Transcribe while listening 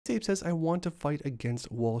Tape says, I want to fight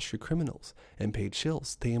against Wall Street criminals and paid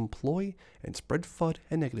shills. They employ and spread FUD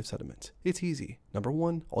and negative sentiment. It's easy. Number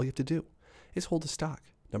 1, all you have to do is hold the stock.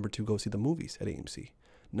 Number 2, go see the movies at AMC.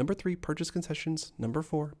 Number 3, purchase concessions. Number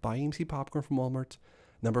 4, buy AMC popcorn from Walmart.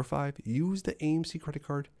 Number 5, use the AMC credit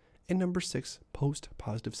card. And number 6, post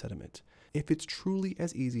positive sentiment. If it's truly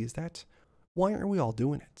as easy as that, why aren't we all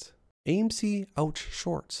doing it? AMC ouch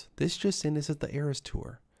shorts. This just in, this is the Eras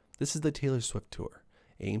tour. This is the Taylor Swift tour.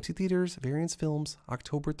 AMC Theaters, Variance Films,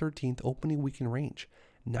 October 13th opening weekend range,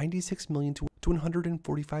 96 million to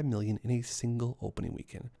 145 million in a single opening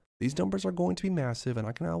weekend. These numbers are going to be massive and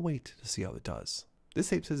I cannot wait to see how it does. This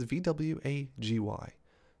tape says VWAGY,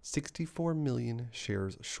 64 million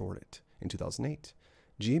shares shorted in 2008.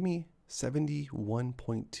 GME,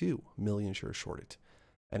 71.2 million shares shorted.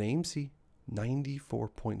 And AMC,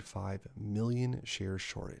 94.5 million shares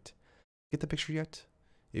shorted. Get the picture yet?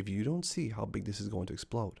 If you don't see how big this is going to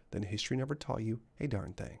explode, then history never taught you a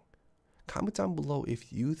darn thing. Comment down below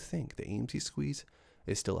if you think the AMC squeeze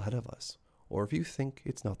is still ahead of us, or if you think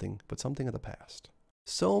it's nothing but something of the past.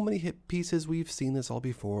 So many hit pieces, we've seen this all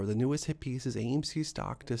before. The newest hit piece is AMC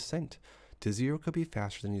stock descent to zero could be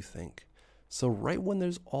faster than you think. So right when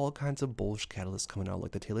there's all kinds of bullish catalysts coming out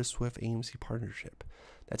like the Taylor Swift AMC partnership,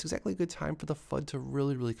 that's exactly a good time for the FUD to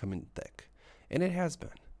really come in thick. And it has been.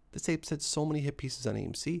 This tape said so many hit pieces on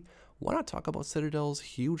AMC, why not talk about Citadel's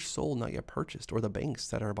huge sold not yet purchased or the banks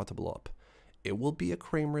that are about to blow up? It will be a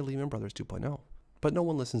Kramer Lehman Brothers 2.0, but no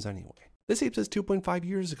one listens anyway. This tape says 2.5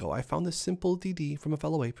 years ago, I found this simple DD from a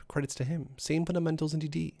fellow ape, credits to him. Same fundamentals in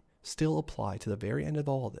DD still apply to the very end of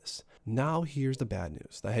all of this. Now here's the bad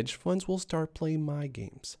news. The hedge funds will start playing my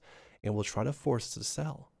games and will try to force us to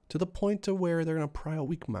sell to the point to where they're going to pry out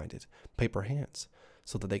weak-minded paper hands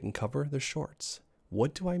so that they can cover their shorts.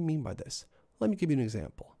 What do I mean by this? Let me give you an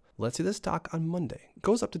example. Let's say the stock on Monday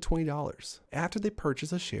goes up to $20 after they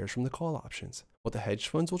purchase the shares from the call options. What the hedge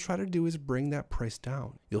funds will try to do is bring that price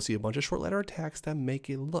down. You'll see a bunch of short ladder attacks that make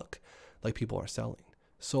it look like people are selling.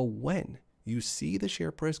 So when you see the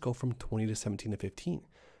share price go from 20 to 17 to 15,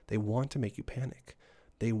 they want to make you panic.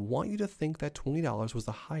 They want you to think that $20 was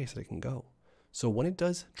the highest that it can go. So when it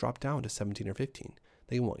does drop down to 17 or 15,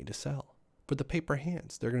 they want you to sell. For the paper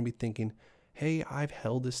hands, they're going to be thinking, hey, I've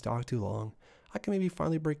held this stock too long. I can maybe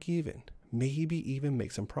finally break even, maybe even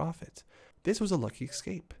make some profit. This was a lucky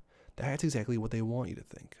escape. That's exactly what they want you to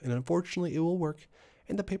think. And unfortunately, it will work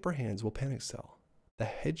and the paper hands will panic sell. The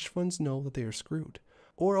hedge funds know that they are screwed,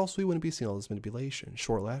 or else we wouldn't be seeing all this manipulation,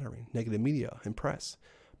 short laddering, negative media and press,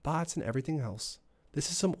 bots and everything else. This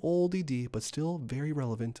is some old DD, but still very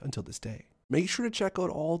relevant until this day. Make sure to check out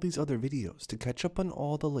all these other videos to catch up on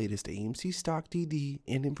all the latest AMC stock DD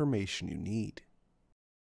and information you need.